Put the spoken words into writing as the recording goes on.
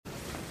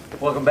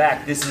Welcome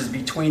back. This is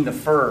Between the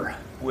Fur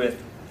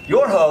with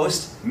your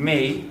host,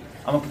 me.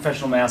 I'm a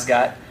professional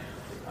mascot.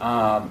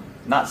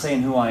 Not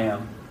saying who I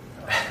am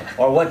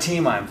or what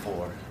team I'm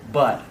for,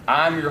 but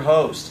I'm your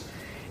host.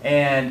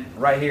 And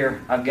right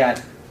here, I've got,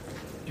 do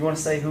you want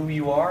to say who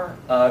you are?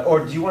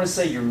 Or do you want to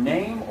say your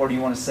name? Or do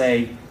you want to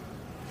say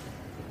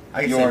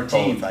I can your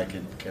say team? both. I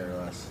could care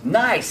less.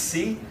 Nice,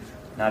 see?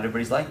 Not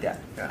everybody's like that.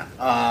 Yeah.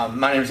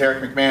 My name is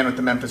Eric McMahon with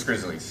the Memphis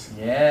Grizzlies.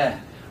 Yeah.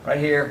 Right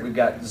here, we've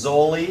got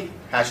Zoli.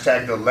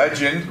 Hashtag the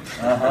legend.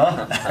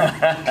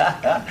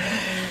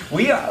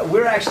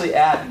 We're actually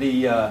at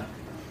the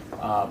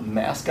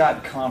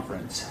mascot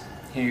conference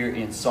here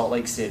in Salt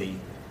Lake City,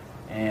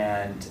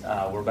 and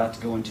we're about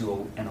to go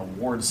into an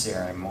award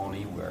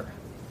ceremony where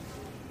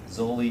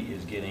Zoli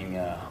is getting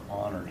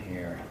honored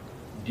here.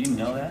 Do you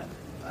know that?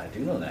 I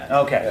do know that.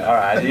 Okay, all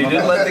right. You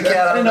didn't let the cat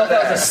out. I didn't know if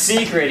that was a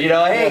secret. You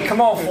know, hey,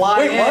 come on,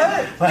 fly in.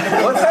 What?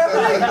 What's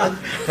happening?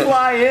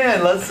 Fly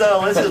in. Let's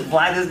just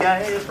fly this guy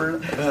in for.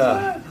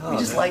 We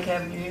just like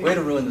having you here. Way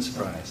to ruin the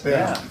surprise.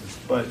 Yeah.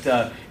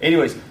 But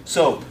anyways,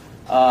 so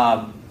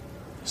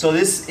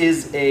this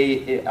is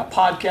a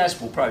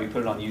podcast. We'll probably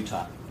put it on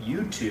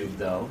YouTube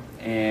though.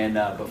 And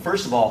but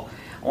first of all,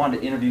 I wanted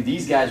to interview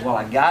these guys while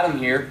I got them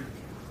here.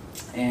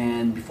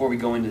 And before we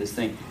go into this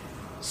thing,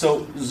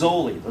 so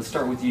Zoli, let's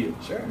start with you.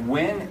 Sure.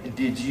 When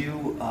did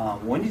you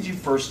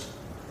first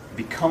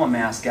become a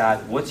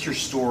mascot? What's your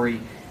story?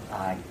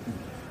 Kind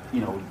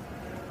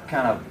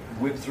of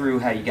whip through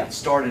how you got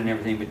started and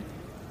everything. But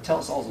tell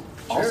us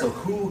also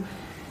who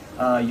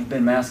you've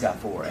been mascot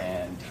for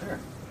and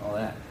all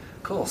that.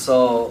 Cool.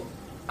 So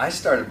I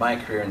started my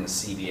career in the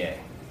CBA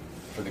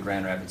for the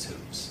Grand Rapids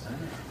Hoops.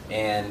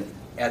 And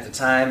at the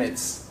time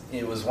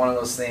it was one of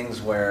those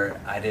things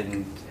where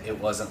it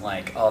wasn't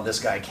like, oh, this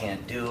guy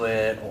can't do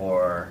it,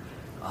 or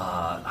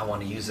I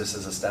want to use this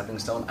as a stepping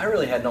stone. I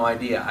really had no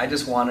idea. I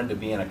just wanted to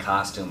be in a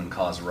costume and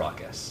cause a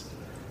ruckus.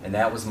 And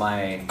that was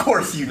my... Of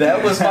course you did.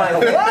 That was my...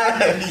 What?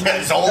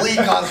 Yeah, Zoli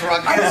caused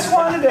ruckus. I just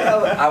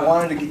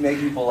wanted to make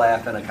people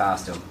laugh in a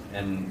costume.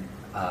 And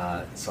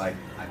so I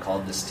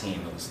called this team.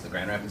 It was the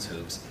Grand Rapids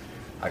Hoops.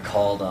 I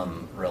called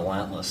them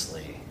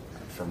relentlessly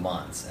for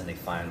months, and they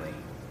finally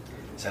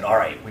said, all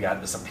right, we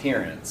got this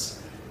appearance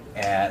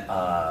at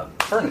a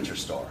furniture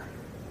store.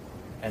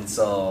 And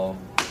so,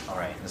 all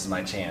right, this is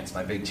my chance,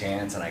 my big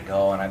chance, and I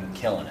go and I'm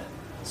killing it.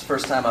 It's the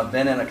first time I've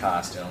been in a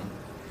costume,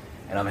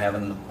 and I'm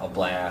having a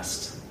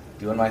blast,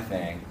 doing my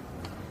thing.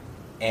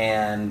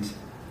 And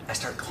I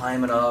start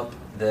climbing up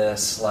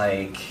this,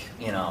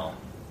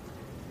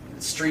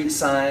 street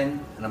sign,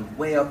 and I'm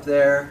way up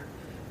there,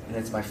 and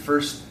it's my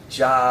first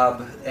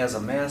job as a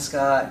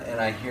mascot, and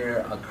I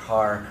hear a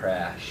car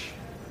crash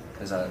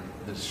because of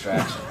the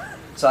distraction.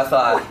 So I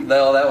thought,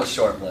 no, that was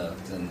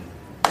short-lived. And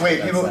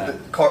wait, people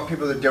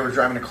that they were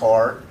driving a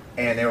car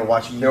and they were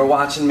watching you. They were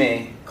watching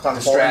me.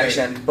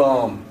 Distraction.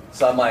 Boom.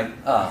 So I'm like,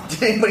 oh.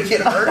 Did anybody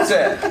get hurt? That's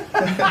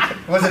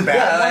it. Was it bad?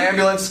 Yeah, the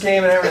ambulance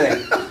came and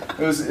everything.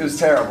 It was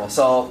terrible.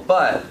 So,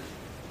 but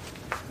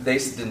they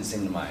didn't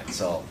seem to mind.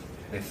 So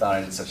they thought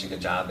I did such a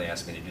good job. They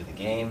asked me to do the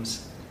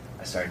games.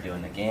 I started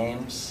doing the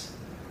games,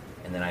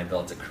 and then I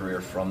built a career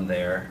from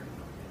there.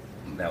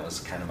 That was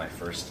kind of my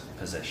first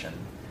position.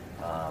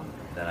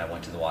 Then I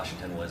went to the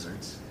Washington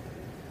Wizards,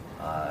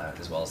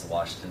 as well as the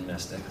Washington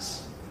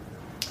Mystics,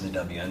 the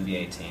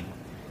WNBA team.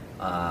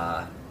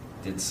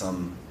 Did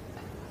some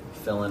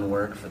fill-in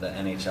work for the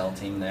NHL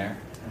team there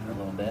a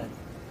little bit.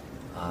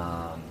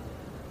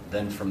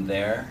 Then from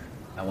there,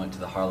 I went to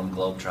the Harlem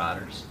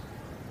Globetrotters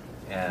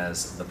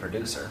as the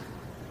producer,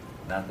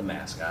 not the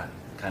mascot.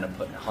 Kind of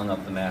hung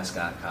up the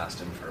mascot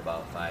costume for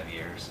about 5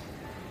 years.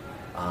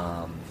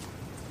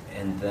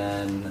 And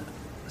then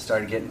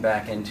started getting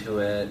back into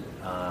it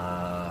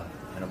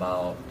in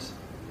about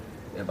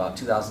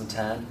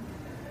 2010.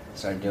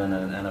 Started doing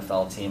an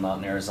NFL team out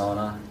in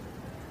Arizona.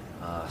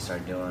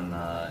 Started doing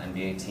an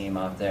NBA team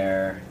out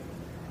there.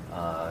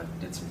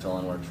 Did some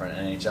fill-in work for an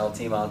NHL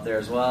team out there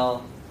as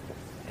well.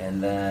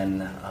 And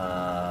then,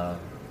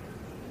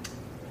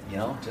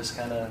 just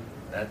kind of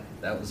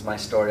that was my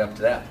story up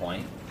to that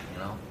point.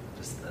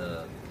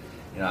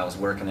 I was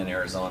working in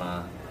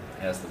Arizona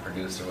as the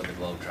producer with the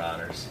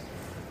Globetrotters,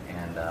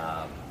 and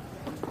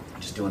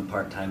just doing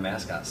part-time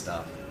mascot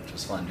stuff, which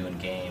was fun, doing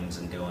games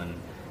and doing,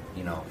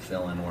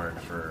 fill-in work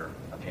for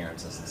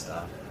appearances and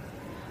stuff.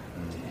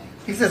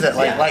 He says it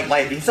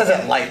he says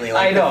it lightly,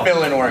 like the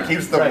fill-in work. He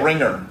was the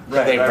ringer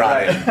that they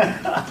brought in.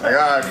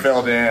 I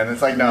filled in.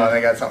 It's like, no,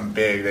 they got something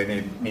big.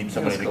 They need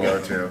somebody to go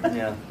to.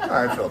 Yeah.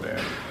 I filled in.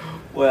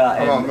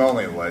 Well, I'm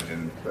only a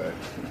legend, but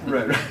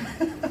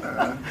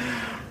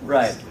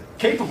right.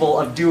 Capable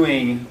of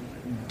doing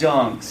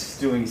dunks,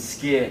 doing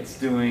skits,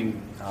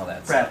 doing all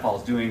that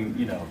pratfalls, doing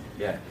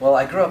yeah. Well,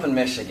 I grew up in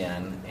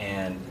Michigan,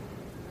 and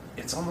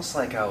it's almost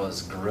like I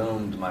was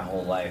groomed my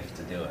whole life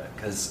to do it,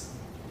 because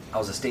I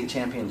was a state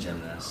champion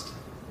gymnast.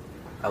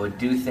 I would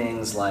do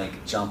things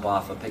like jump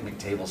off of picnic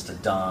tables to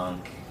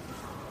dunk.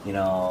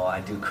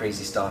 I'd do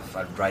crazy stuff.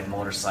 I'd ride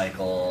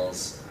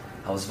motorcycles.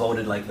 I was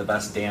voted like the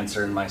best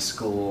dancer in my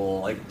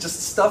school, like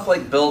just stuff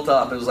like built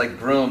up. It was like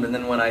groomed, and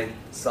then when I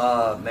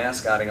saw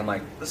mascotting, I'm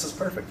like, this is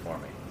perfect for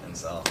me, and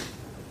so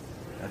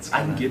that's. I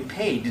can get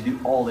paid to do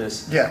all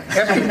this. Yeah,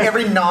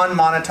 every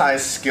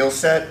non-monetized skill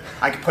set,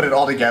 I could put it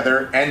all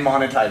together and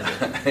monetize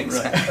it.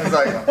 Exactly. It's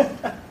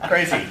like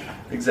crazy.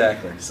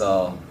 Exactly.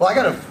 So. Well, I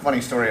got a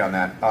funny story on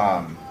that.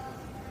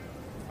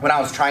 When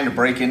I was trying to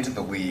break into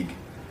the league,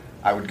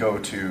 I'd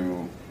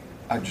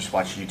just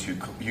watch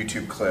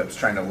YouTube clips,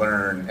 trying to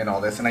learn and all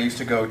this. And I used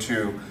to go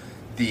to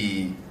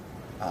the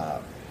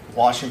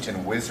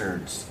Washington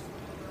Wizards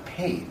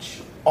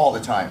page all the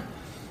time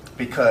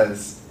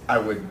because I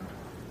would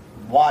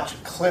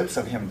watch clips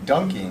of him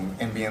dunking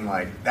and being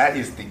like, that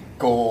is the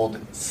gold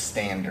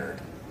standard.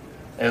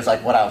 It was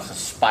like what I was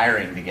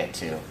aspiring to get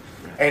to.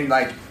 And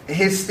like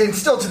and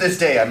still to this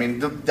day, I mean,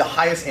 the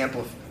highest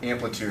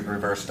amplitude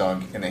reverse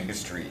dunk in the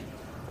history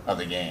of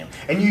the game.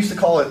 And you used to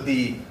call it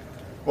you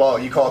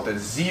call it the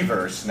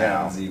Z-verse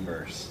now.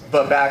 Z-verse.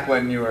 But back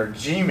when you were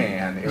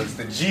G-Man, it was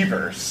the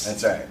G-verse.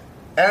 That's right.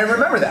 And I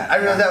remember that. I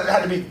remember that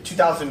had to be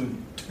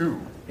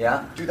 2002.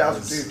 Yeah.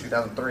 2002,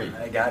 2003.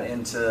 I got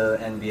into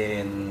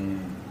NBA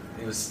and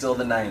it was still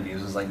the 90s.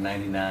 It was like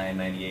 99,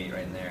 98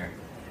 right in there.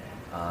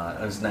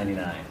 It was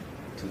 99,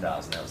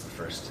 2000. That was the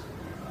first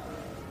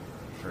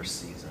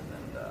season.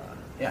 And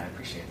yeah, I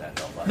appreciate that.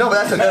 No,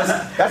 but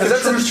that's a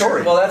true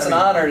story. Well, that's an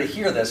honor to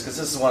hear this because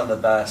this is one of the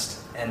best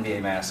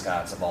NBA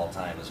mascots of all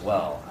time as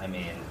well. I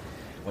mean,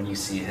 when you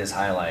see his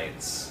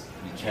highlights,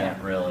 you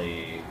can't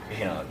really,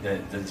 you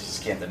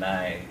just can't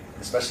deny,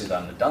 especially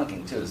on the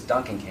dunking too. His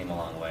dunking came a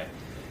long way.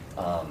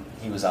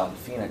 He was out in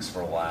Phoenix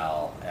for a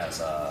while as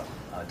a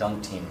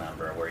dunk team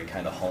member where he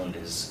kind of honed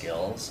his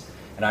skills.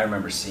 And I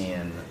remember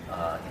seeing,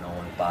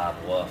 when Bob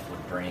Wolf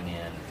would bring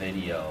in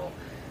video,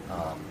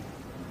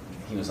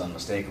 he was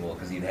unmistakable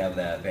because he'd have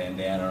that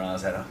bandana around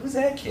his head. Who's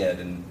that kid?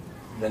 And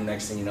then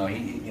next thing you know,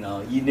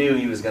 you knew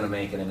he was going to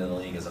make it into the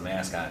league as a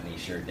mascot, and he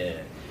sure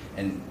did.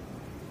 And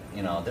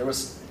there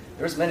was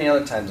many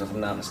other times, if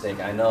I'm not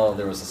mistaken. I know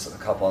there was a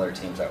couple other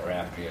teams that were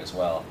after you as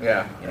well.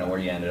 Yeah. Where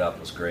you ended up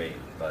was great,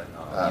 but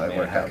you made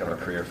a heck of a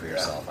career for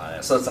yourself on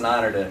it. So it's an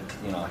honor to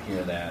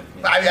hear that.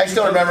 I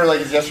still remember like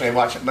yesterday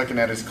looking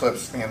at his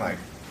clips, being like,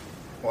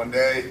 one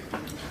day.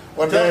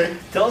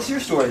 Tell us your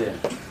story then.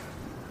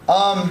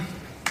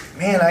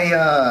 Man,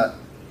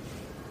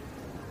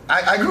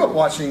 I grew up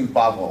watching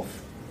Bob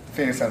Wolf,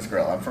 Phoenix Suns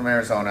Gorilla. I'm from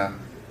Arizona,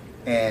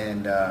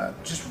 and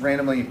just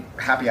randomly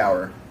happy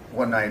hour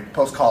one night,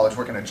 post-college,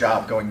 working a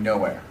job, going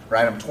nowhere,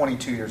 right? I'm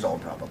 22 years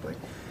old probably.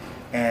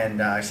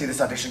 And I see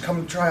this audition,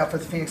 come try out for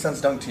the Phoenix Suns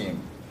dunk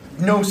team.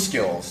 No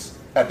skills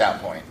at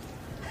that point,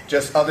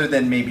 just other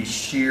than maybe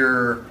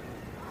sheer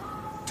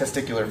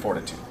testicular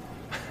fortitude.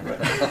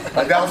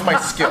 Like that was my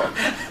skill,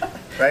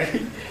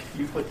 right?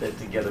 You put that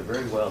together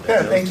very well.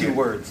 Yeah, thank you. 2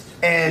 words.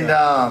 And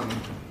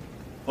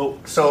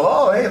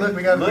So hey, look,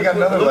 we got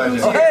another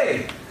legend. Oh,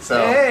 hey,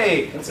 So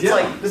hey, this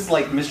is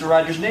like Mr.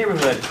 Rogers'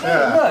 Neighborhood.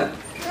 Yeah. Hey, look.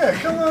 Yeah,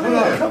 come on in.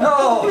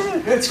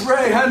 Oh, it's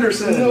Ray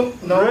Henderson.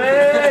 No.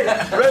 Ray.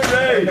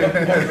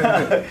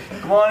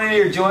 Come on in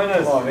here, join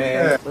us. Oh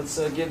man. Yeah. Let's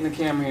get in the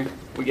camera here.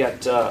 We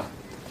got.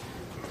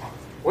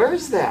 Where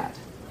is that?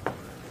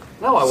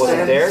 No, I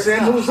wasn't there.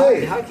 San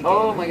Jose.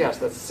 Oh my gosh,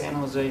 that's San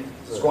Jose.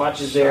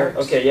 Squatch is there.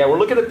 Okay, yeah, we're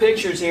looking at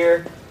pictures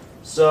here.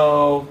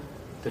 So,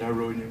 did I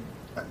ruin you?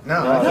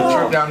 No, No. that's a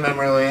trip down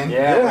memory lane.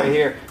 Yeah, right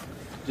here.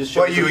 Just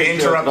show Well, us you a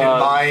picture interrupted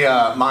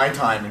of, my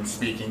time in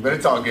speaking, but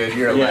it's all good.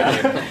 You're a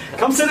legend. Yeah.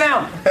 Come sit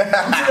down.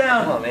 Come sit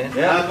down. Come on, man. I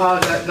Yeah.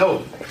 apologize.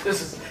 No,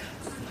 this is.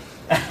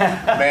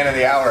 Man of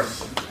the hour.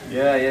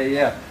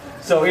 Yeah.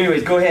 So,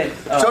 anyways, go ahead.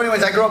 So,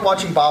 anyways, I grew up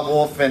watching Bob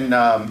Wolf and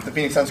the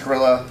Phoenix Suns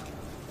Gorilla.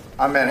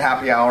 I'm at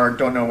happy hour.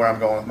 Don't know where I'm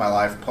going with my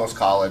life. Post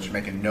college,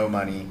 making no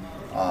money.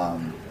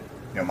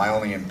 My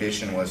only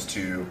ambition was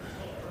to,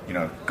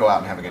 go out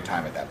and have a good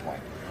time at that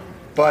point.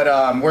 But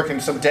working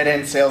some dead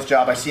end sales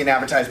job, I see an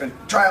advertisement.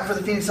 Try out for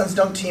the Phoenix Suns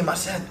dunk team. I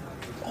said,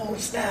 "Holy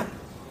snap!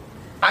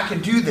 I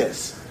can do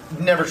this."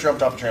 Never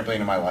jumped off a trampoline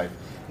in my life.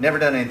 Never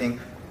done anything.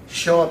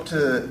 Show up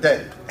to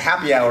that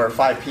happy hour,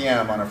 5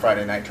 p.m. on a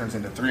Friday night, turns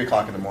into 3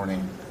 o'clock in the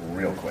morning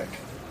real quick,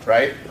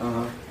 right?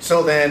 Uh-huh.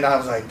 So then I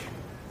was like,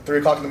 3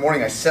 o'clock in the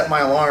morning, I set my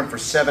alarm for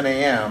 7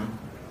 a.m.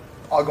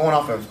 All going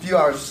off a few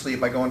hours of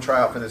sleep. I go and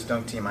try out for this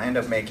dunk team. I end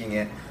up making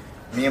it.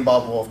 Me and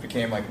Bob Wolf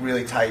became like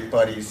really tight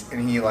buddies,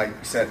 and he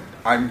said,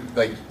 "I'm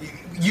like,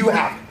 you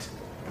have it."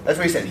 That's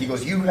what he said. He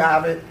goes, "You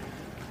have it.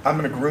 I'm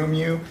gonna groom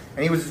you,"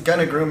 and he was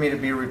gonna groom me to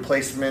be a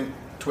replacement.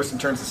 Twist and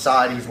turns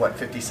aside. He's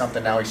 50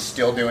 something now. He's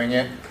still doing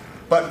it,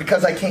 but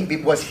because I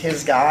was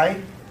his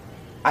guy,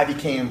 I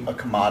became a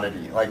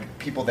commodity. Like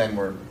people then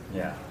were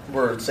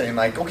saying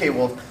like, "Okay,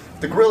 well,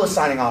 the Gorilla's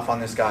signing off on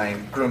this guy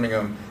and grooming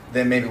him.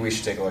 Then maybe we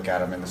should take a look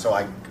at him." And so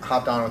I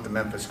hopped on with the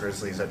Memphis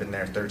Grizzlies. I've been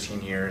there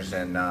 13 years,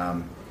 and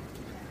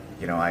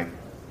I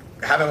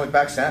haven't looked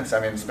back since. I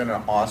mean, it's been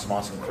an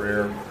awesome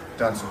career.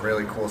 Done some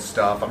really cool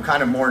stuff. I'm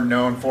kind of more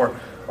known for,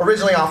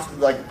 originally off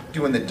like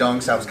doing the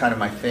dunks. That was kind of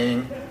my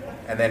thing,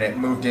 and then it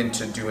moved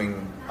into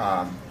doing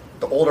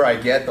the older I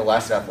get, the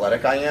less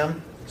athletic I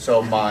am.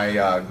 So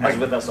As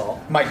with us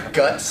all. my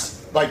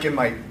guts, like in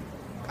my,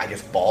 I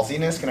guess,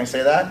 ballsiness, can I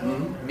say that?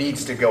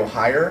 Needs to go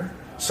higher.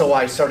 So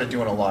I started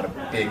doing a lot of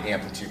big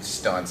amplitude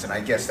stunts, and I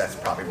guess that's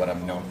probably what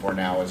I'm known for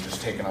now, is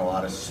just taking a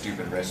lot of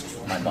stupid risks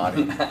with my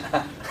body.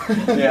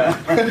 Yeah.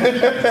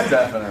 It's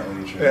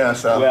definitely true. Yeah,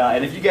 so. Well,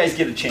 and if you guys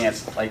get a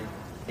chance, like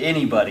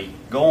anybody,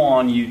 go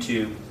on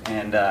YouTube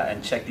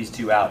and check these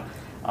two out.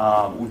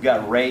 We've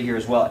got Ray here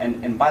as well.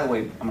 And by the way,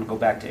 I'm going to go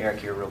back to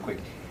Eric here real quick.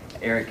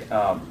 Eric,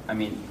 I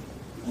mean,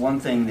 one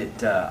thing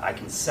that I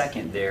can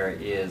second there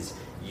is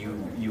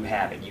you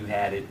have it. You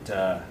had it,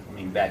 I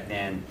mean, back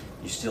then.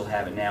 You still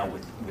have it now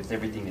with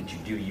everything that you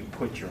do. You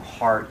put your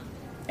heart,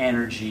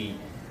 energy,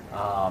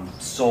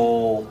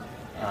 soul,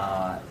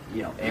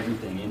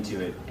 everything into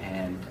it.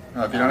 And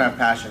No, if you don't have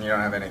passion, you don't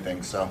have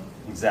anything. So.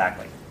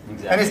 Exactly.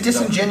 And it's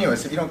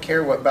disingenuous. If you don't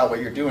care about what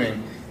you're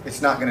doing,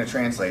 it's not going to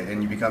translate,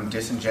 and you become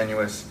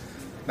disingenuous,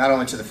 not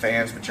only to the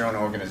fans but your own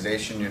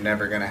organization. You're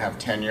never going to have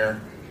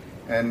tenure,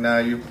 and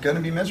you're going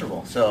to be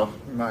miserable. So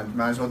you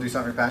might as well do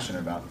something you're passionate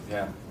about.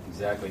 Yeah,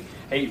 exactly.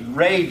 Hey,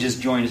 Ray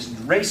just joined us.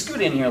 Ray,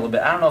 scoot in here a little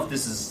bit. I don't know if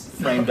this is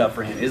framed up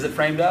for him. Is it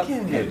framed up?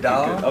 Get in here, Good,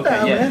 dog. good.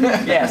 Okay,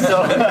 yeah, yeah.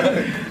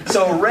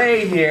 So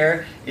Ray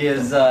here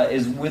is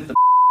with the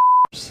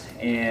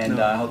and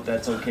I hope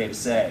that's okay to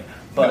say.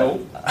 But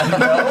no.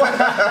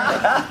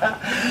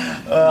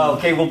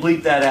 Okay, we'll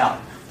bleep that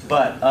out.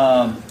 But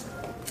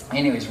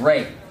anyways,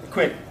 Ray,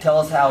 quick, tell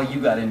us how you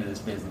got into this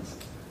business.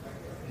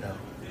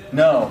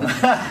 No.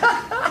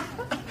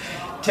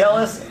 Tell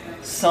us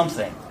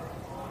something.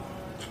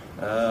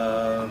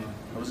 I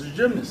was a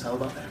gymnast. How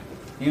about that?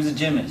 He was a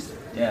gymnast.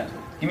 Yeah.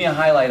 Give me a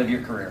highlight of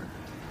your career.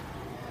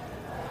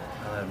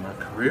 My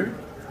career?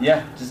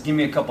 Yeah, just give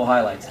me a couple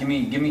highlights. Give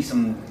me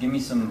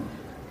some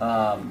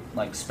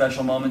like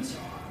special moments,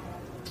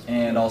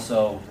 and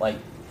also like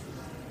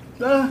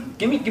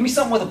give me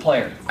something with a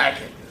player. I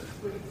can't.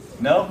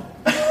 No.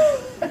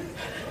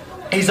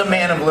 He's a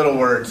man of little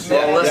words.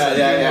 Well, listen,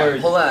 yeah.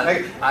 hold on.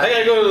 I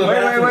gotta go to the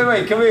bathroom.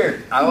 Wait, come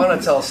here. I want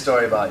to tell a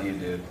story about you,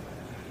 dude.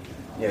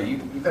 Yeah, you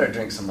better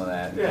drink some of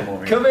that. Yeah. Come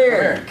over Come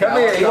here. here. Come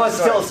here. He wants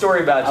to tell a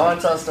story about I you.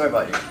 want to tell a story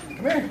about you.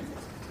 Come here.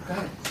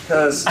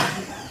 Because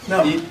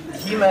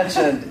he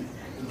mentioned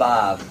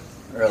Bob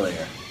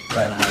earlier,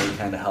 right, and how he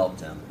kind of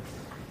helped him.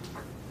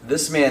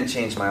 This man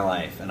changed my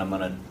life, and I'm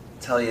going to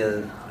tell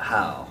you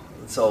how.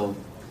 So,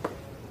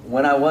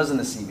 when I was in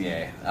the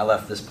CBA, I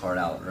left this part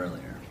out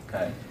earlier.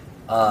 Okay.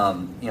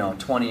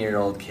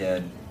 20-year-old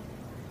kid,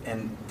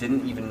 and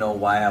didn't even know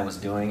why I was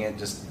doing it,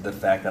 just the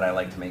fact that I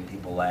like to make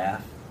people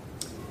laugh.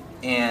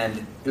 And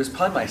it was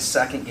probably my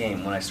second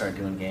game when I started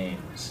doing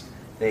games.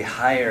 They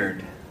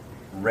hired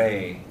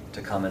Ray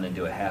to come in and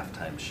do a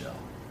halftime show.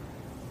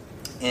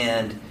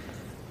 And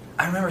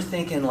I remember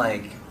thinking,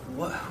 like,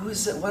 who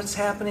is it? What's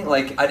happening?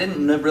 Like, I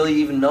didn't really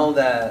even know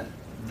that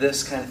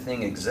this kind of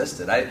thing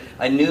existed.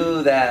 I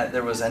knew that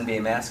there was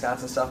NBA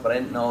mascots and stuff, but I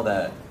didn't know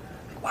that,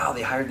 wow,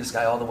 they hired this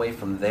guy all the way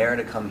from there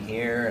to come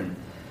here. And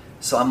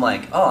so I'm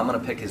like, oh, I'm going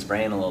to pick his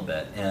brain a little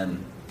bit.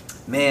 And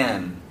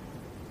man,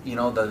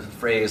 the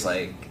phrase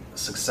like,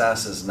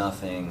 success is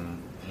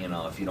nothing,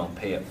 if you don't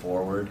pay it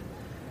forward.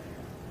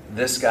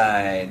 This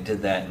guy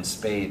did that in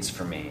spades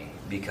for me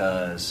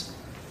because,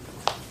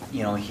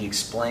 he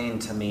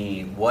explained to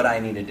me what I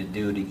needed to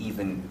do to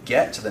even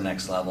get to the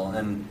next level.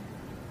 And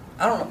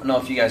I don't know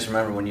if you guys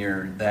remember when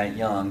you're that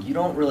young, you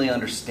don't really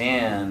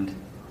understand,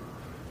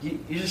 you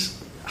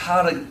just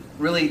how to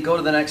really go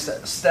to the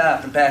next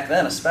step. And back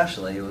then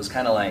especially, it was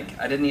kind of like,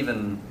 I didn't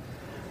even...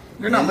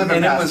 You're not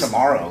living past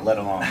tomorrow, let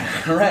alone.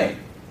 Right.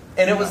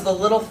 And it was the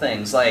little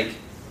things, like,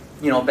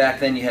 back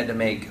then you had to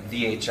make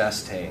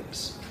VHS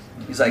tapes.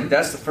 He's like,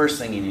 that's the first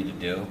thing you need to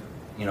do,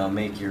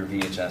 make your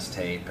VHS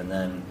tape. And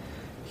then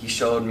he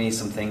showed me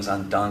some things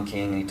on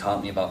dunking, and he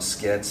taught me about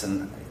skits,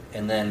 and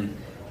then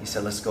he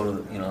said, let's go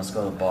to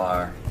the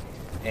bar.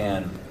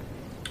 And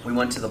we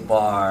went to the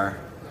bar,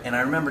 and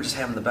I remember just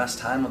having the best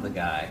time with the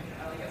guy.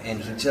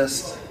 And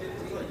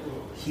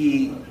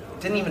he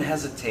didn't even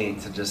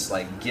hesitate to just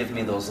like give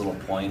me those little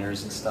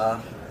pointers and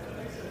stuff.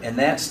 And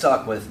that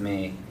stuck with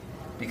me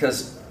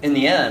because in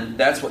the end,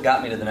 that's what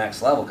got me to the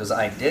next level, because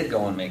I did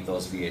go and make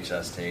those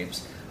VHS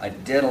tapes. I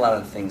did a lot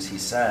of the things he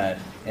said,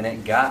 and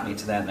it got me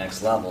to that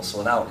next level. So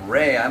without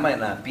Ray, I might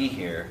not be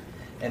here.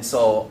 And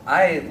so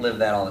I live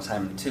that all the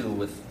time too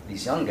with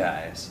these young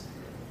guys.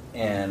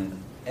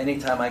 And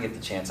anytime I get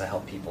the chance, I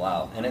help people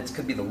out. And it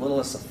could be the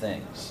littlest of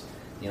things.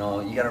 You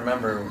got to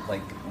remember,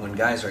 like, when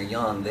guys are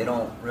young, they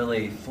don't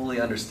really fully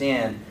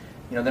understand,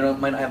 they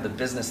might not have the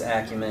business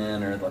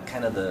acumen or the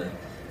kind of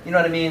you know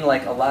what I mean?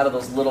 Like, a lot of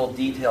those little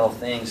detail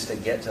things to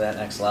get to that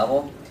next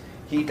level.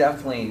 He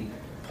definitely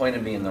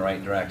pointed me in the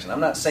right direction.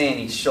 I'm not saying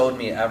he showed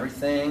me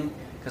everything,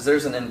 because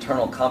there's an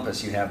internal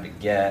compass you have to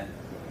get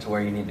to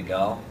where you need to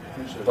go.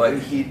 But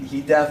he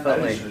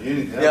definitely...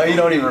 you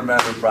don't even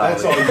remember,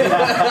 probably.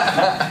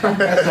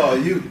 That's all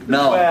you.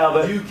 No.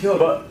 Well, you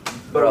killed it.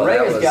 But Ray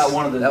has got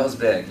one of the... That was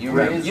big.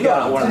 Ray's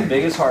got one of the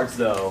biggest hearts,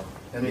 though,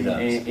 I mean,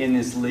 in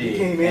this you league.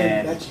 came in,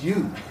 And- that's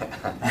you.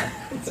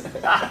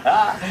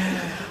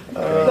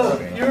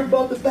 Look, you're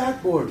above the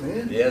backboard,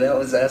 man. Yeah,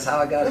 that's how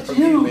I got it That's from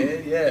you, you.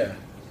 man. Yeah.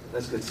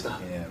 That's good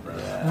stuff. Yeah, bro.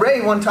 Yeah.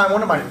 Ray, one time,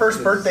 one of my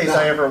first birthdays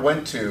I ever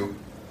went to,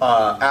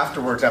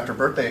 afterwards, after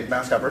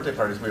mascot birthday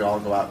parties, we all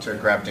go out to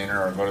grab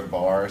dinner or go to the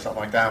bar or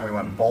something like that. And we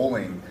went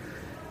bowling.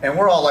 And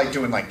we're all like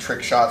doing like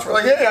trick shots. We're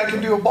like, hey, I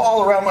can do a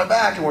ball around my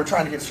back. And we're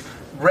trying to get.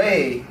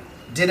 Ray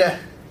did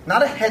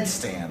not a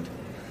headstand,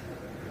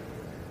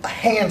 a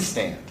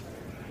handstand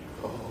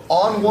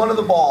on one of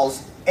the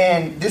balls.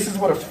 And this is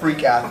what a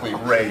freak athlete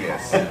Ray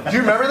is. Do you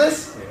remember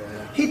this?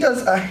 He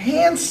does a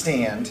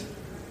handstand,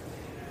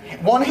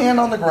 one hand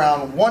on the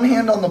ground, one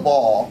hand on the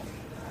ball.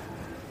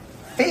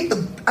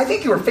 I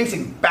think you were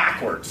facing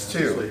backwards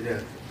too.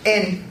 Yeah.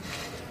 And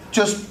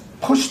just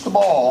pushed the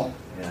ball.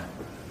 Yeah.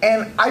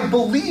 And I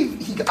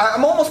believe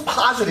I'm almost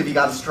positive he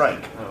got a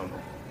strike. I don't know.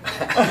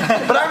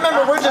 But I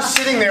remember we're just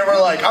sitting there, we're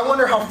like, I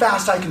wonder how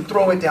fast I can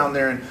throw it down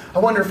there, and I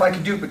wonder if I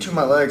can do it between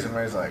my legs. And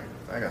Ray's like,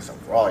 I got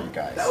something for all you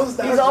guys.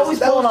 He's always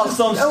pulling off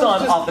some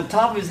stunt off the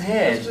top of his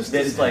head was just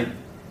that is like,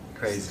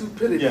 Crazy.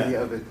 stupidity Yeah.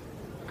 of it.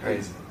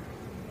 Crazy.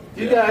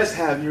 You guys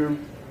have your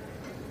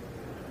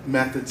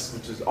methods,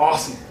 which is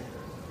awesome.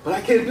 But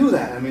I can't do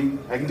that. I mean,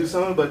 I can do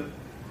something, but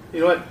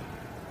you know what?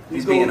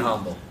 He's You being go-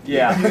 humble.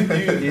 yeah.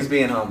 He's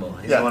being humble.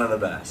 He's Yeah. one of the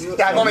best.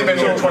 Yeah, I've only been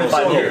here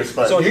 25 years,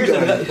 but So here's You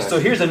guys- another. So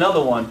here's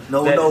another one.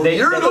 No, that no, they-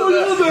 you're that-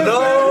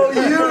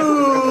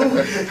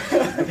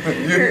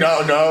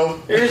 no.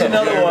 Here's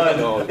another No.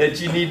 one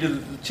that you need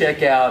to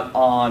check out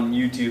on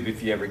YouTube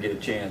if you ever get a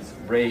chance.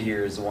 Ray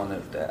here is the one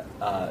that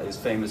is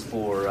famous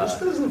for.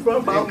 This isn't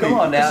about come me.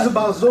 on now. This is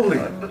about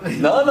Zoli.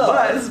 No,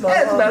 But it's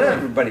it's about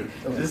everybody.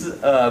 This is,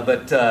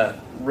 but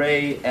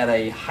Ray at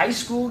a high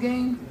school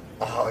game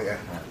Oh, yeah.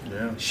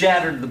 Yeah.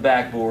 shattered the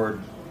backboard,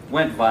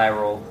 went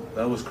viral.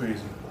 That was crazy.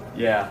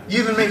 Yeah.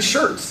 You even made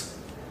shirts.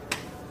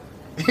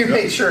 You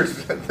made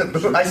shirts.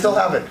 I still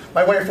have it.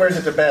 My wife wears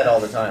it to bed all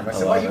the time. I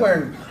said, why are you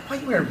wearing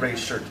Ray's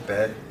shirt to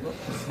bed?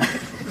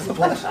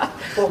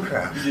 Bull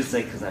crap. You just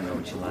say because I know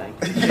what you like.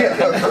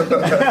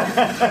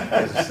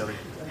 Yeah. Silly.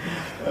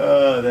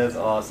 Oh, that's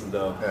awesome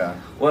though. Yeah.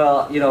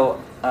 Well,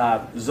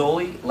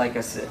 Zoli, like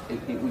I said,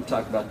 we've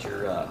talked about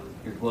your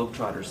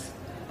Globetrotters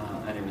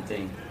and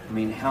everything. I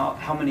mean,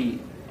 how many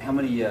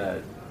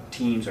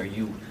teams are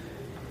you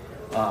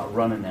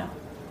running now?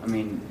 I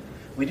mean,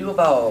 We do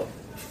about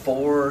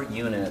 4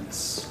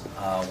 units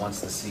once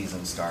the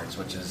season starts,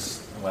 which is,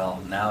 well,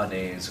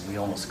 nowadays we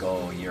almost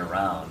go year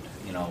round,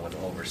 with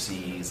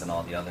overseas and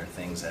all the other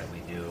things that we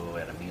do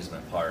at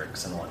amusement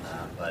parks and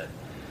whatnot. But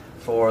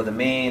for the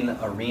main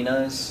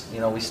arenas,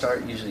 we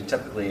start usually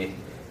typically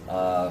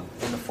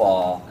in the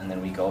fall, and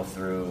then we go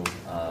through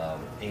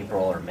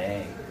April or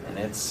May, and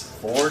it's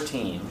 4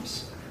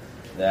 teams.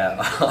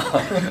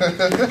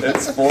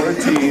 It's 4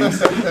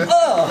 teams.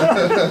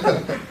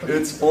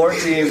 It's 4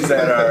 teams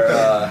that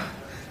are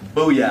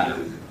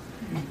booyah.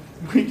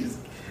 we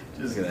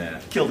just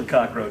gonna killed a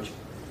cockroach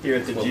here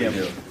at the what we gym.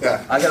 do.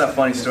 Yeah. I got a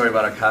funny story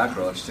about a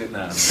cockroach too.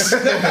 No,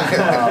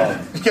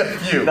 You got a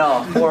few.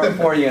 no,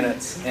 4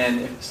 units,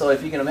 and so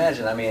if you can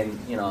imagine, I mean,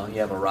 you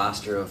have a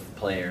roster of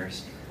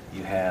players.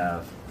 You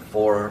have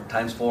 4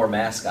 times 4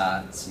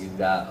 mascots. You've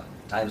got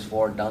times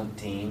 4 dunk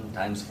team,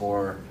 times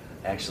 4,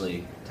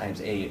 actually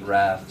times 8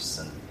 refs,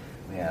 and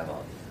we have a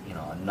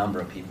number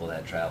of people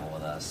that travel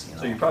with us.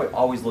 So you're probably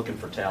always looking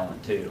for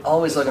talent too.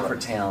 always looking for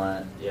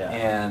talent. Yeah.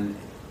 And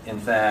in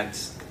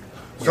fact,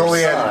 your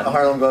Zoli at son-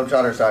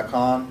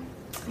 HarlemGlobetrotters.com.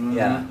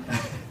 Yeah.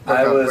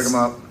 Look him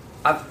up.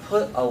 I've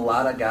put a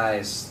lot of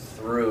guys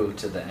through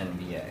to the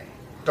NBA.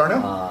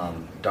 Darnell?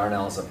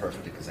 Darnell's a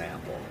perfect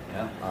example.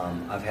 Yeah.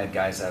 I've had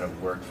guys that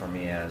have worked for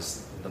me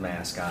as the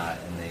mascot,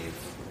 and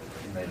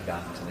they've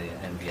gotten to the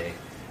NBA.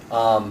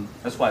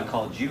 That's why I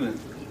called you in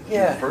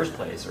Yeah. the first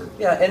place. Or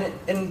Yeah,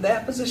 and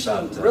that position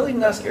About, really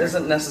Gary.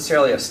 isn't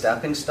necessarily a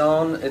stepping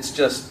stone. It's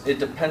just, it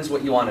depends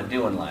what you want to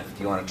do in life.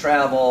 Do you want to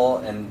travel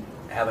and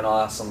have an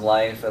awesome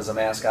life as a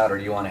mascot, or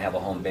do you want to have a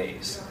home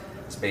base?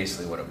 It's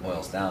basically what it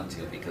boils down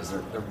to, because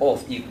they're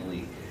both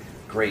equally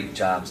great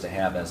jobs to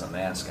have as a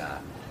mascot.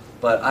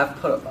 But I've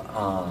put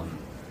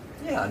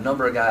a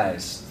number of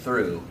guys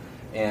through,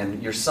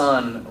 and your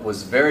son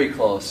was very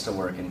close to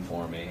working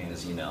for me,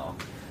 as you know.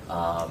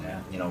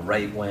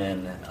 Right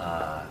when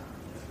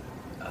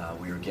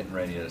we were getting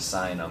ready to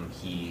sign him,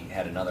 he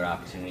had another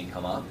opportunity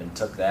come up and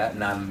took that,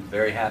 and I'm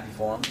very happy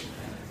for him.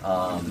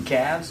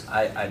 Cavs?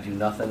 I do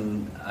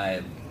nothing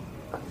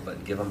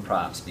but give him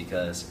props,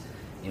 because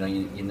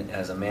you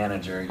as a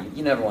manager,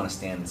 you never want to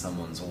stand in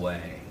someone's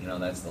way.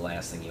 That's the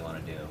last thing you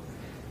want to do.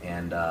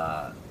 And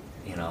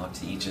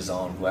to each his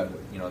own.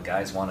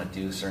 Guys want to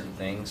do certain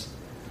things,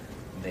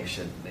 they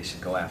should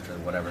go after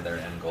whatever their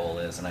end goal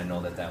is. And I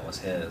know that was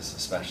his,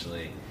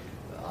 especially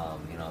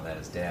that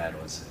his dad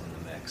was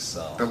in the mix.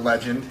 So The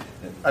legend.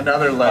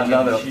 Another legend.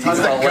 Another- He's talk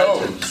the about GOAT.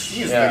 legend.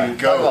 He's Yeah, the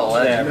talk about GOAT.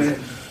 legend.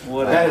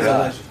 What That a is a guy.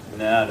 legend.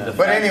 No.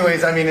 But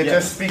anyways, I mean, it Yeah.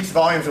 just speaks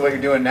volumes of what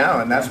you're doing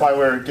now, and that's why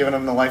we're giving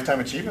them the Lifetime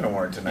Achievement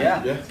Award tonight.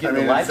 Yeah, Yeah. get I mean, the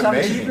it's Lifetime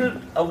amazing.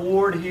 Achievement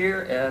Award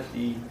here at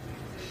the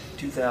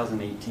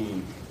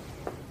 2018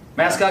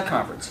 Mascot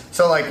Conference.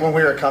 So like when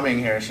we were coming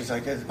here, she's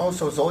like, "Oh,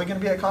 so is Zoe gonna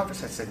be at a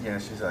conference?" I said, "Yeah."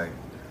 She's like,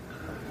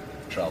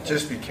 Trouble.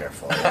 "Just be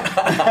careful."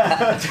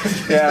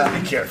 just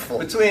be careful.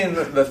 Between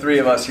the three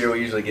of us here, we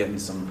usually get in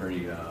some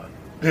pretty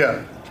Yeah.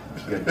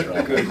 good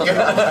trouble.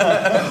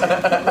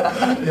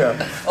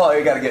 Yeah. Oh,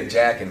 you got to get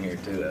Jack in here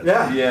too.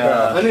 Yeah.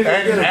 Yeah. I need to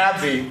And get him.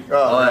 Abby. Oh,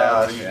 Oh,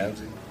 gosh. yeah.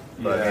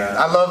 But Yeah.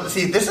 I love.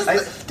 See, this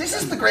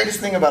is the greatest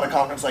thing about a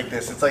conference like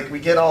this. It's like we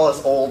get all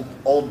us old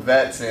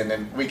vets in,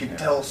 and we can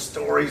tell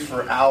stories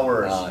for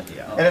hours.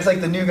 Yeah. And it's like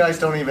the new guys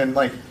don't even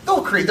like.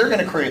 They're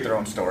gonna create their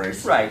own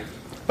stories. Right.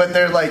 But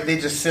they're like, they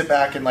just sit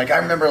back and like, I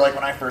remember like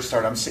when I first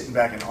started, I'm sitting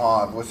back in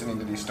awe of listening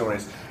to these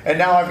stories. And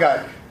now I've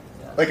got,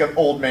 like an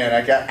old man,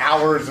 I got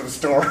hours of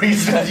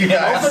stories with you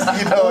guys.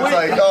 You know, it's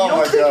like, oh you don't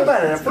my think god.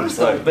 about it at first,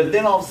 though, like- but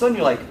then all of a sudden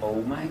you're like,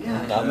 oh my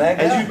god. I'm that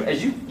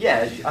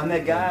guy. I'm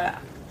that guy.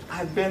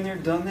 I've been there,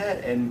 done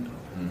that, and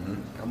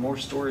got more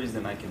stories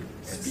than I can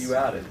spew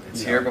out.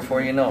 It's here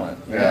before you know it.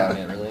 Yeah.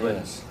 It really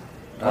is.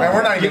 Man,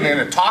 we're not even going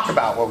to talk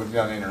about what we've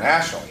done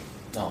internationally.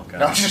 Oh, No, I'm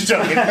God. just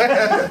joking. Funny,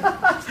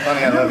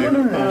 I love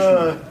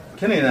you.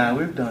 Kenny and I,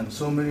 we've done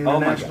so many Oh my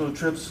international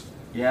trips.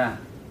 Yeah.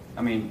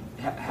 I mean,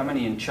 how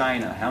many in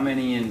China? How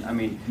many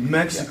in,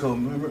 Mexico,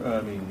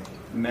 remember?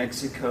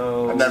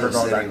 Mexico? I've never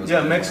gone City back. was Yeah,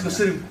 a good Mexico one.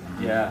 City.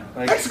 Yeah.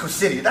 Like, Mexico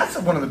City, that's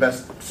one of the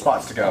best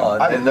spots to go. Oh,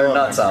 I they're love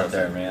nuts Mexico out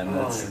there, City. man.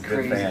 That's Oh, good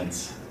crazy.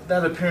 fans.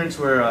 that appearance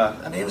where, I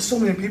mean, there was so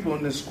many people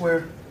in this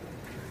square.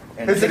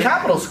 And It's the Kenny-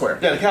 Capitol Square.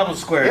 Yeah, the Capitol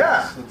Square.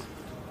 Yeah.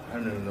 I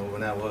don't even know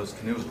when that was.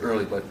 It was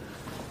early, but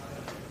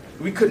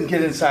we couldn't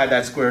get inside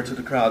that square to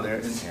the crowd there.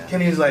 And Yeah.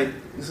 Kenny's like,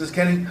 this is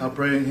Kenny, how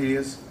brilliant he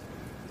is.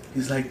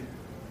 He's like,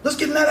 let's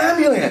get in that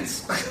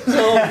ambulance.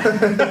 So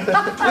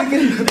we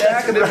get in the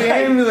back of the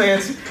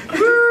ambulance.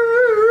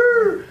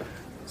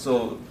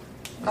 So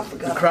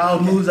the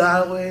crowd moves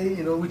out of the way,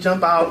 you know, we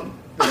jump out.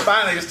 And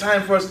finally, it's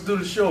time for us to do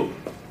the show.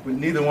 But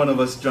neither one of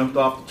us jumped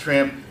off the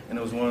tramp, and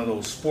it was one of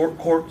those sport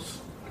courts.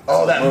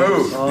 Oh, that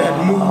move. Oh.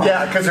 That move.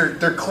 Yeah, because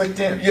they're clicked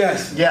in.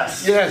 Yes.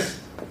 Yes. Yes.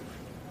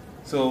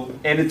 So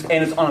And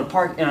it's on a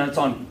park, and it's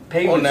on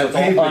pavement. On that so it's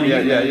all pavement, yeah,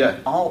 uneven. yeah.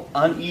 All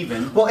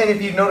uneven. Well, and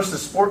if you notice the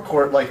sport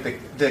court, like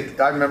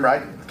I remember I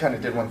kind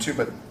of did one too,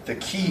 but the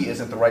key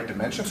isn't the right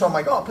dimension. So I'm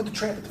like, oh, I'll put the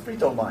tramp at the free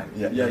throw line.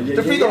 Yeah.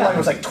 The free throw line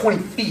was like 20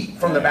 feet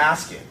from the Yeah.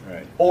 basket.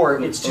 Right.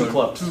 Or it's too Or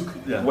close.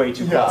 yeah. Way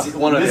too Yeah. close.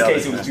 One or in this the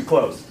case, other. it was too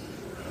close.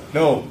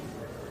 No.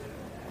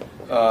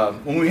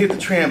 when we hit the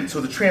tramp, so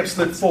the tramp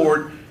slid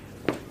forward,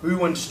 we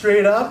went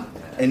straight up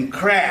and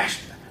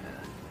crashed.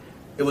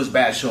 It was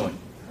bad showing.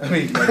 I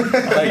mean,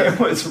 It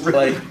was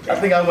really I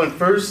think I went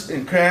first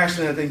and crashed,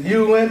 and I think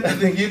you went, I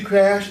think you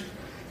crashed,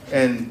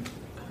 and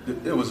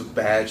it was a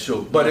bad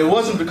show. But it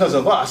wasn't because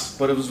of us,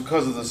 but it was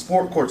because of the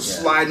sport court Yeah.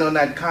 sliding on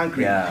that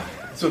concrete. Yeah.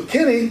 So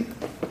Kenny,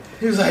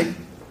 he was like,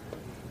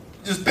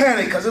 just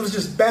panicked because it was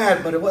just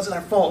bad, but it wasn't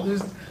our fault. He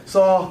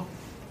saw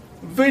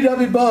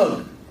VW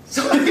Bug.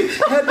 So he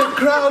had the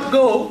crowd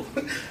go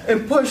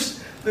and push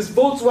this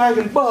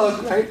Volkswagen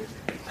Bug, right?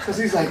 Because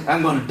he's like,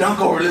 I'm going to dunk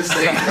over this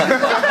thing.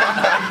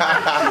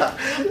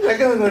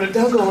 Like, I'm going to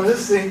dunk over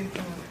this thing.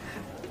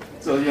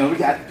 So, you know, we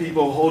got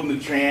people holding the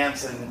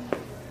tramps, and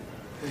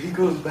he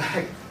goes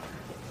back.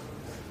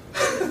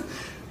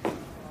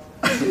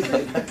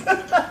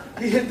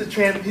 He hit the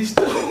tramp, he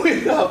still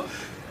went up.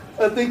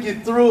 I think he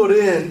threw it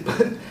in,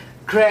 but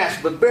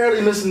crashed, but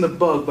barely missing the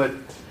bug. But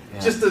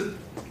just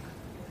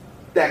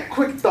that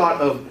quick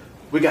thought of,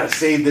 we got to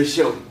save this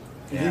show.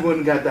 And he Yeah. went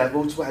and got that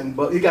Volkswagen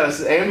Bug. He got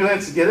an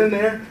ambulance to get in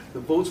there, the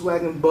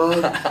Volkswagen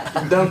Bug,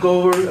 dunk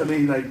over. I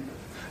mean, like,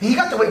 You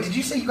got the wait. Did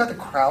you say you got the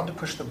crowd to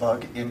push the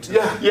bug into?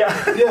 yeah,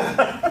 Yeah.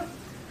 yeah,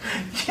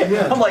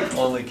 Yeah. I'm like,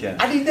 Only Ken.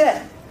 I need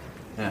that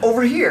Yeah.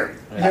 over here.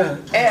 yeah.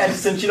 And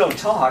since you don't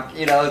talk,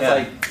 you know, it's Yeah.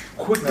 like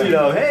quickly, you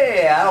know,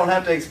 hey, I don't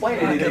have to explain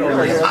anything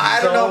really. I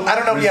don't know. I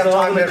don't know if you have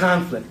Resolve time the to.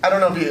 conflict. I don't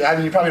know if you. I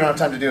mean, you probably don't have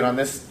time to do it on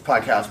this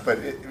podcast, but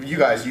you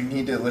guys, you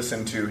need to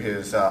listen to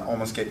his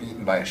almost get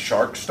eaten by a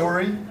shark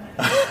story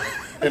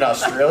in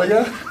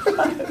Australia.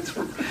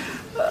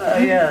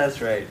 Yeah,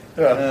 that's right.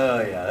 Yeah.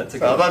 Oh, yeah, that's a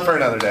good But for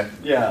another day.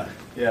 Yeah,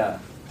 yeah.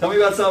 Tell me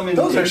about something.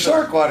 Those are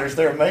shark waters,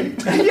 there,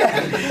 mate. Yeah,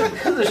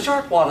 those are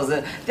shark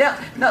waters. Down,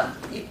 no,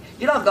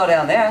 you don't go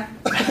down there.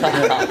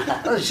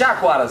 Those are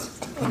shark waters.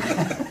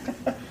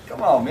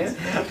 Come on, man.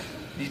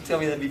 You tell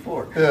me that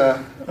before.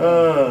 Yeah.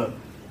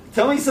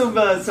 Tell me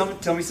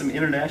some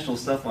international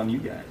stuff on you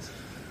guys.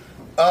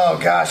 Oh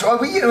gosh. Well,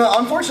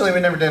 unfortunately we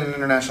never did an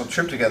international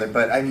trip together.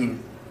 But I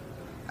mean,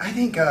 I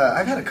think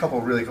I've had a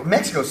couple really cool.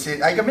 Mexico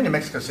City. I've been to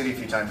Mexico City a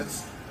few times. It's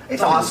Tell me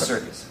the awesome.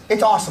 circus.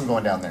 It's awesome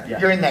going down there. Yeah.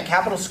 You're in that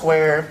Capitol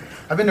Square.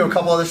 I've been to a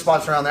couple other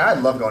spots around there. I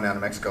love going down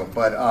to Mexico,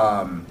 but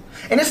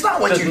and it's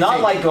not what So it's you not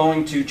think. like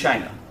going to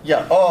China.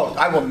 Yeah. Oh,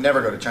 I will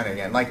never go to China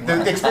again. Like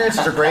the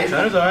experiences are great.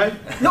 China's all right.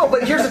 No,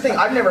 but here's the thing.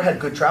 I've never had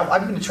good travel.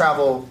 I've been to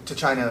travel to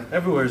China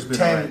Everywhere's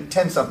been all right.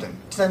 10 something.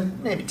 10,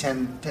 maybe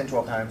 10,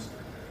 12 times.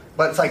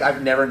 but it's like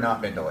I've never not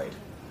been delayed.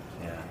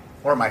 Yeah.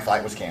 Or my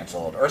flight was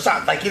canceled, or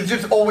something. Like it's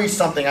just always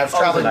something. I've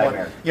Always a traveled.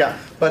 nightmare. Yeah,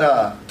 but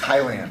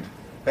Thailand,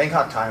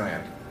 Bangkok,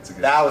 Thailand.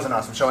 That was an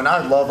awesome show, and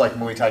I love like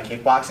Muay Thai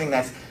kickboxing.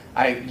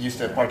 I used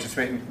to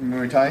participate in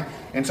Muay Thai,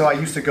 and so I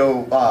used to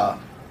go.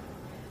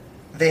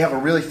 They have a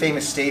really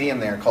famous stadium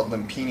there called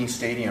Lumpini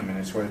Stadium, and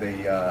it's where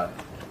they,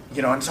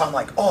 and so I'm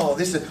like, oh,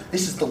 this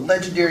is the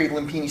legendary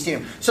Lumpini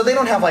Stadium. So they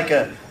don't have like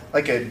a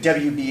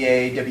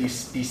WBA,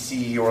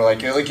 WBC, or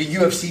like a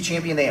UFC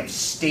champion. They have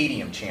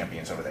stadium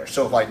champions over there.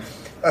 So like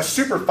a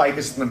super fight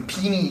is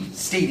Lumpini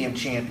Stadium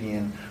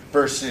champion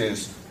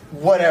versus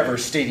whatever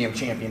stadium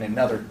champion in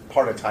another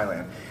part of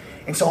Thailand.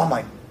 And so I'm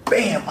like,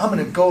 bam, I'm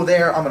gonna go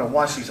there. I'm gonna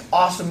watch these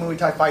awesome Muay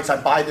Thai fights.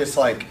 I buy this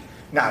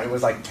it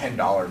was like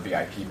 $10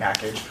 VIP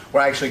package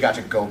where I actually got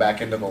to go back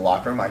into the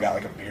locker room. I got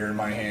like a beer in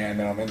my hand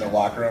and I'm in the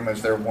locker room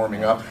as they're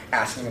warming up,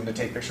 asking them to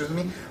take pictures of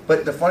me.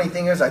 But the funny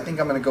thing is, I think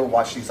I'm gonna go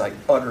watch these like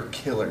utter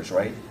killers,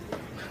 right?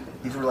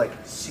 These were like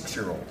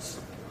 6-year-olds.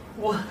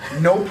 What?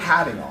 No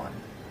padding on.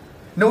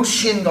 No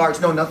shin guards,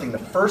 no nothing. The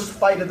first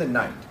fight of the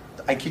night,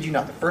 I kid you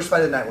not, the first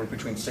fight of the night was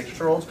between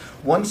 6-year-olds.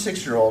 One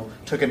 6-year-old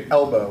took an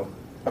elbow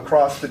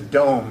across the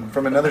dome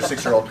from another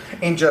 6-year-old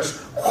and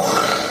just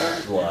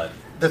Blood.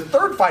 the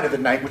third fight of the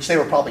night, which they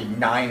were probably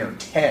 9 or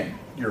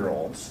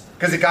 10-year-olds,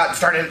 because it got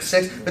started at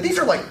 6. But these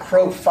are like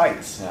pro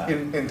fights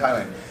in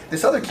Thailand.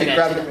 This other kid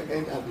grabbed him,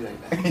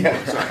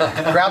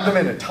 grabbed him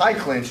in a Thai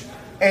clinch,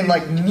 and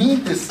like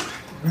kneed this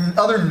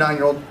other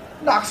 9-year-old,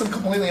 knocks him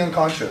completely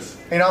unconscious.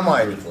 And I'm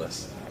like,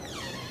 Ruthless.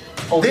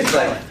 only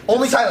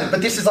Thailand,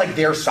 but this is like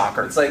their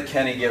soccer. It's like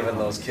Kenny giving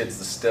those kids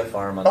the stiff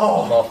arm on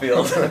Oh. the football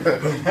field.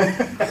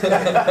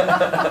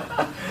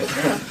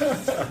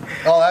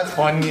 Oh, that's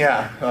fun,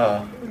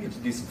 yeah. We get to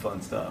do some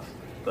fun stuff,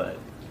 but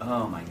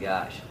oh my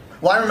gosh.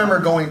 Well, I remember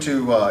going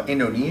to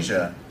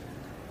Indonesia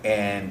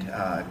and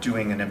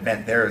doing an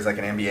event there. It was like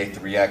an NBA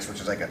 3X,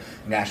 which is like a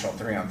national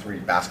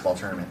 3-on-3 basketball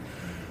tournament.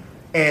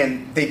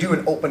 And they do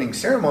an opening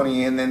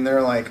ceremony, and then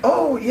they're like,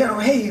 "Oh,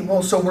 hey,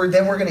 well, so we're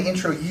going to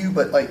intro you,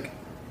 but like,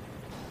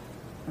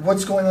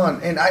 what's going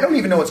on?" And I don't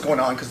even know what's going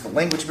on because the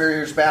language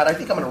barrier is bad. I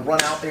think I'm going to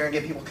run out there and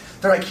get people.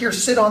 They're like, "Here,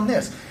 sit on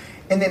this,"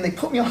 and then they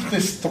put me on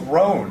this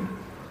throne.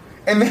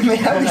 And then they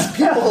have these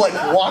people like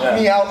walk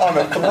me out on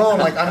a throne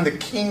like I'm the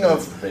king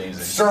of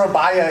amazing.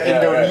 Surabaya,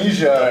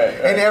 Indonesia.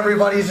 right. And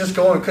everybody's just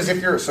going, because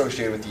if you're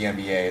associated with the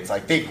NBA, it's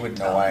like they would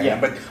know who I am. Yeah.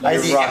 But I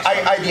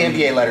had the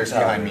NBA letters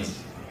behind me.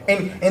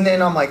 And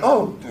then I'm like,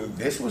 oh, dude,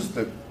 this was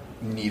the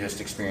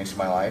neatest experience of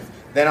my life.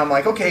 Then I'm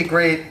like, okay,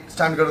 great. It's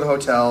time to go to the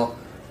hotel,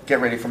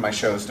 get ready for my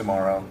shows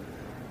tomorrow.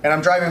 And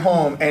I'm driving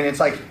home, and it's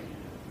like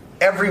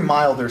every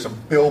mile there's a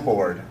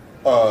billboard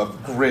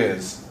of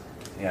Grizz.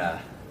 Yeah.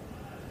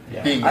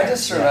 Being I there.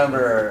 just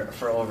remember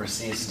for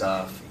overseas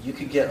stuff, you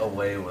could get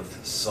away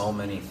with so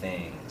many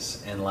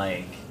things. And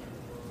like,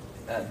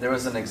 there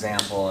was an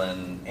example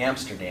in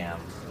Amsterdam.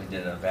 We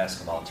did a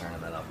basketball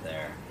tournament up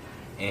there.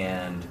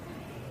 And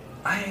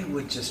I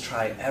would just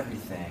try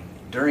everything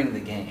during the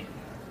game.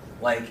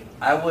 Like,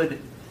 I would,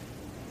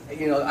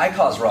 I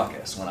cause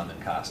ruckus when I'm in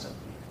costume.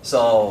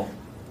 So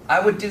I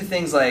would do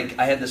things like,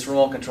 I had this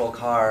remote control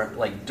car,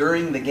 like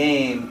during the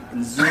game,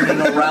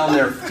 zooming around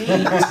their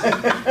feet.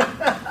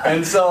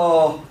 And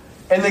so,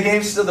 in the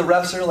game still, the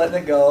refs are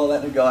letting it go.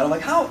 And I'm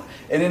like, how?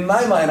 And in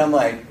my mind, I'm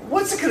like,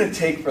 what's it going to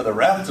take for the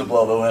ref to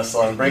blow the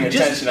whistle and bring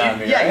attention on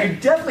me? Yeah, right? you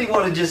definitely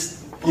want to just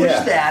push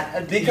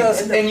that.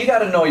 Because, and you got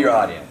to know your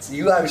audience.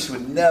 You obviously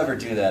would never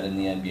do that in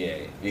the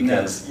NBA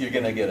because you're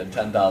going to get a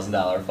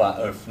 $10,000 fine,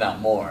 or if not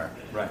more,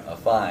 a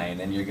fine,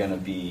 and you're going to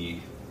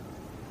be,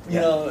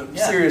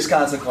 serious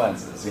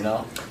consequences,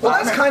 Well,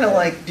 that's kind of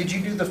like, did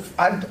you do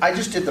I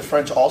just did the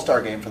French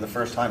All-Star game for the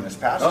first time this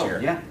past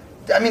year. Yeah.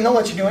 I mean, they'll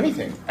let you do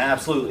anything.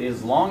 Absolutely,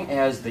 as long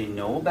as they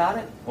know about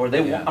it, or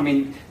they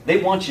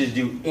want you to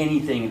do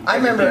anything. I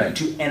remember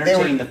everything to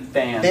entertain the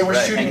fans. They were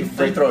right? shooting And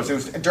free throws. It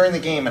was during the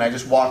game, and I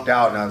just walked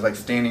out, and I was like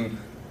standing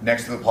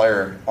next to the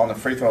player on the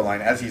free throw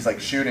line as he's like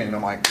shooting, and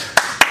I'm like,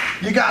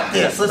 "You got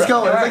this. Let's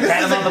go." It's like,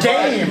 this is a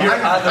game.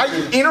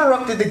 I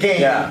interrupted the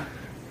game. Yeah.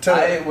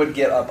 I would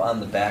get up on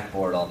the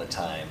backboard all the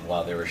time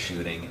while they were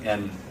shooting,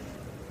 and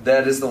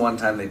that is the one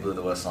time they blew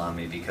the whistle on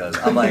me because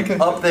I'm like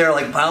up there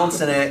like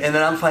bouncing it, and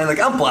then I'm finally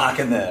like, I'm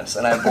blocking this,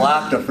 and I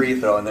blocked a free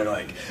throw, and they're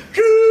like,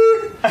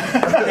 shoot!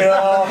 They're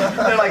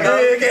like, oh,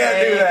 you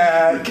can't do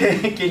that.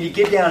 Can you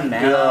get down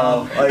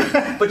now?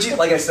 But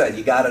like I said,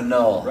 you got to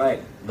know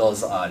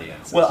those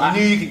audiences. Well, I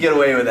knew you could get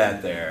away with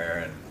that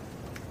there. And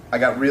I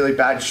got really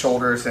bad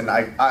shoulders, and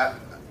I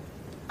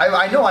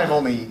know I've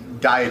only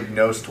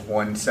diagnosed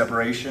one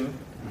separation.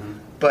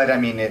 But I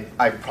mean,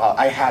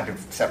 I had to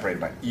separate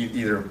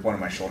either one of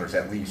my shoulders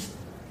at least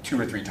 2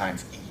 or 3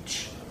 times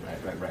each.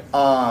 Right.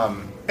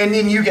 And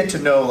then you get to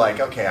know, like,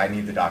 okay, I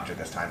need the doctor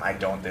this time. I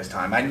don't this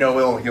time. I know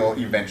it'll heal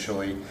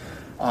eventually.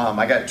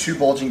 I got 2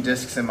 bulging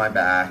discs in my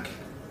back,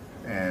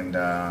 and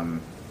I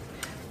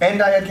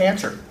had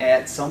cancer.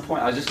 At some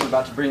point, I was just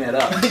about to bring that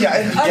up. Yeah,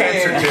 and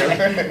cancer too.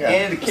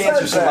 And a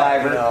cancer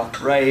survivor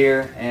right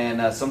here.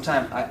 And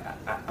sometimes I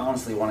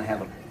honestly want to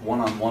have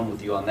one-on-one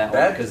with you on that one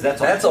That- because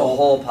that's a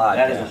whole podcast.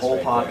 That is a whole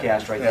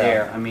podcast right Yeah.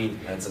 there. I mean,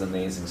 That's an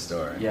amazing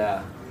story.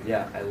 yeah,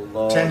 I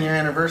love. 10-year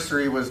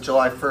anniversary was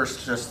July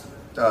 1st, just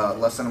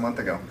less than a month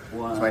ago.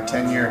 It's my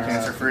 10-year Wow.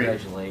 cancer-free.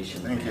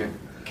 Congratulations. Thank man. you.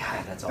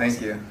 God, that's awesome.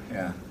 Thank you.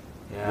 Yeah.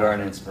 Yeah. You are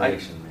an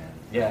inspiration, man.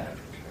 Yeah. For sure.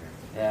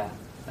 Yeah,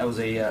 that was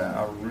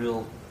a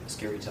real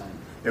scary time.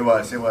 It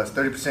was.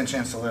 30%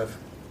 chance to live.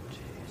 Jeez.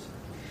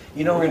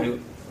 You know We're gonna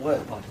do what?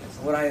 a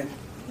podcast. What I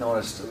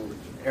noticed,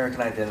 Eric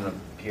and I did an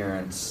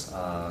appearance. It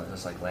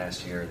was like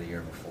last year or the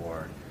year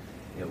before.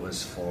 It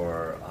was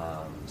for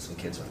some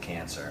kids with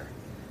cancer,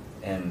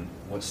 and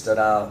what stood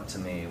out to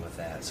me with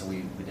that. So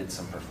we did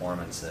some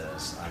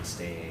performances on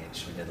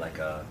stage. We did like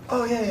a.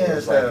 Oh, yeah. It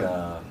was like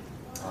a.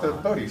 The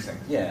Bodhi's thing.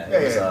 Yeah, Yeah,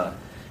 it was yeah.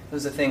 it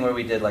was a thing where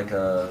we did like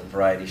a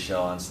variety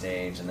show on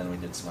stage, and then we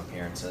did some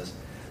appearances.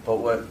 But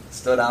what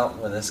stood out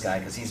with this guy,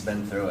 because he's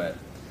been through it.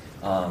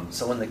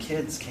 So when the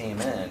kids came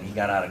in, he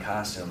got out of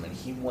costume and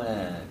he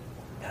went,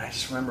 and I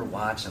just remember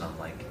watching him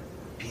like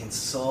being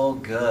so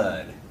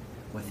good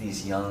with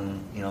these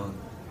young,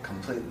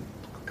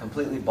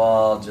 completely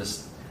bald,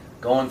 just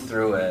going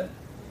through it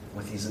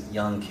with these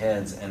young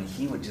kids, and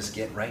he would just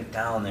get right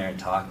down there and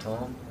talk to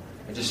them.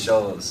 It just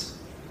shows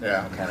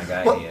Yeah. what kind of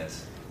guy Well, he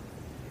is.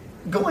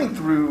 Going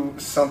through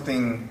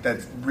something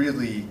that's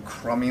really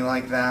crummy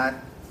like that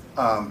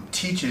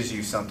teaches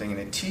you something, and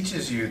it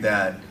teaches you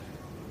that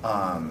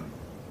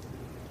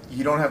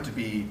you don't have to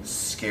be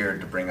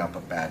scared to bring up a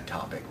bad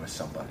topic with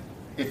somebody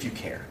if you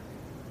care.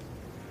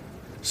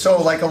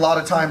 So, like, a lot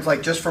of times,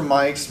 like, just from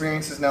my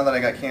experiences now that I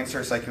got cancer,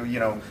 it's like,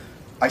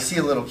 I see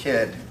a little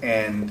kid,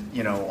 and,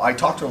 I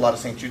talk to a lot of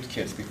St. Jude's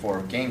kids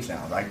before games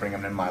now. I bring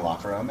them in my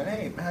locker room, and,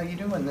 hey, how you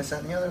doing, this,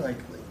 that, and the other. Like,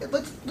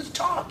 let's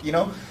talk,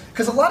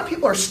 Because a lot of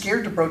people are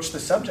scared to broach the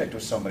subject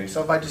with somebody.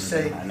 So if I just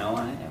say, I know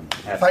I am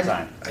half if the I,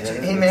 time.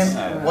 hey,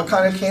 man, what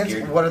kind of cancer,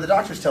 Scared. what are the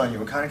doctors telling you?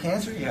 What kind of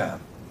cancer you Yeah.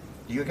 have?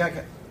 You got,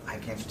 I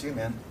have cancer too,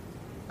 man.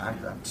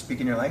 I'm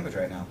speaking your language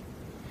right now.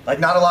 Like,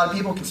 not a lot of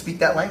people can speak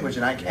that language,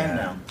 and I can Yeah.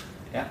 now.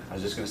 Yeah, I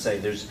was just gonna say,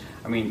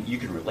 you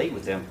can relate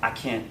with them. I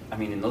can't.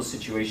 In those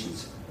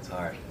situations, It's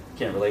hard.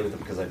 can't relate with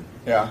them because I've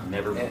Yeah.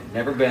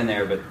 never been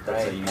there. But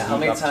that's a Right. unique How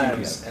many opportunity.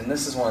 times, and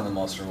this is one of the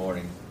most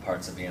rewarding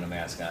parts of being a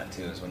mascot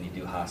too, is when you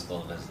do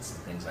hospital visits and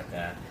things like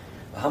that.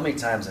 But how many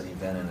times have you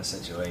been in a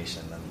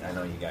situation, and I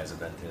know you guys have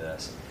been through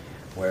this,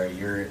 where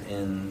you're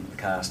in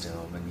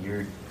costume and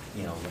you're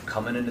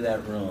coming into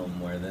that room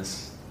where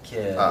this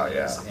kid Oh,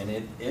 is, yeah.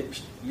 and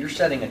you're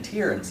shedding a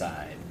tear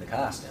inside the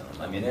costume.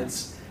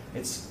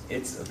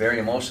 It's very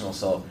emotional.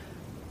 So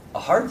a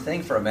hard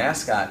thing for a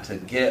mascot to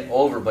get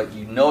over, but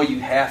you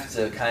have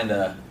to kind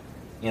of,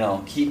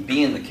 keep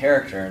being the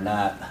character and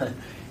not,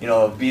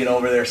 being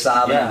over there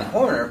sobbing in the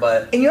corner.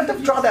 But And you have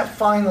to draw that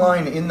fine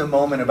line in the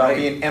moment about Right.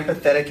 being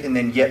empathetic and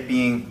then yet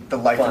being the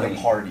life of funny.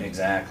 the party.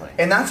 Exactly.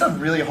 And that's a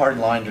really hard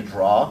line to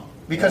draw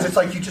because Yeah. it's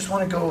like you just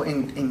want to go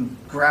and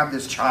grab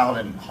this child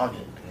and hug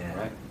it. Yeah.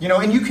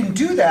 Right. And you can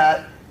do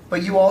that,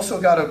 but you also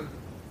got to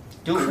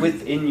Do it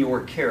within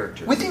your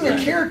character. within your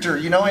Right. character,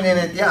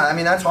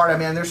 and that's hard.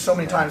 There's so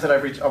many times that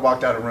I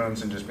walked out of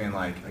rooms and just been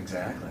like,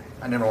 Exactly.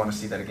 I never want to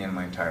see that again in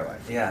my entire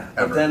life. Yeah,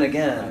 Ever. but then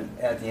again,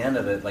 at the end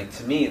of it, like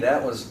to me,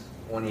 that was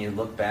when you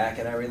look back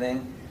at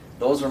everything.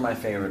 Those were my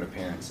favorite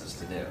appearances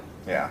to do.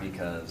 Yeah.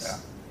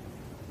 Because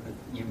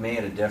you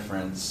made a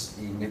difference.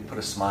 You put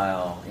a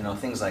smile.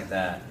 Things like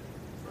that.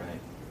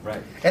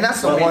 Right. And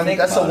that's the Well, when you one. think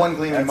That's the about one it,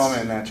 gleaming that's-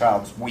 moment in that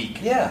child's week,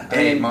 Yeah.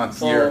 day, month,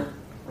 so- year.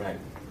 Right.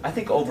 I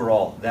think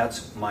overall,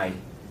 that's my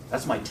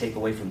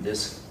takeaway from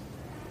this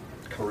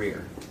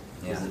career.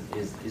 Yeah.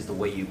 Is the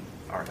way you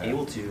are Yeah.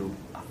 able to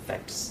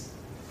affect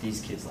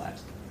these kids'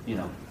 lives.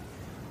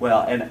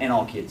 Well, and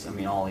all kids.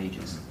 All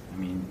ages.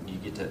 You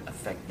get to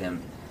affect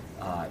them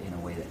in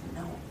a way that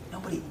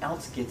nobody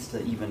else gets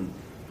to even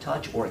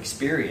touch or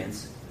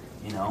experience.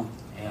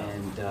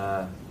 And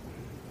man,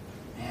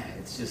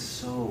 it's just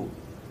so.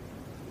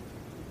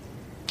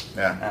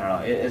 Yeah. I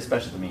don't know,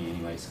 especially to me,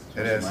 anyways.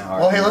 It is. My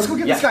heart. Well, hey, let's go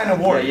give this guy an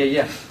award.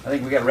 Yeah. I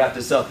think we got to wrap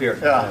this up here.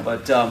 Yeah.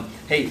 But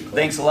hey,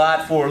 thanks a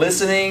lot for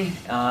listening.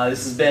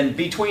 This has been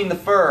Between the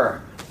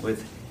Fur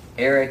with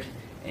Eric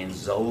and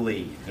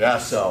Zoli.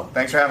 Yes. So,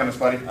 Thanks for having us,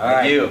 buddy. all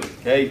right. you.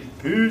 Okay.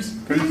 Peace.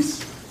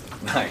 Peace.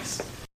 Nice.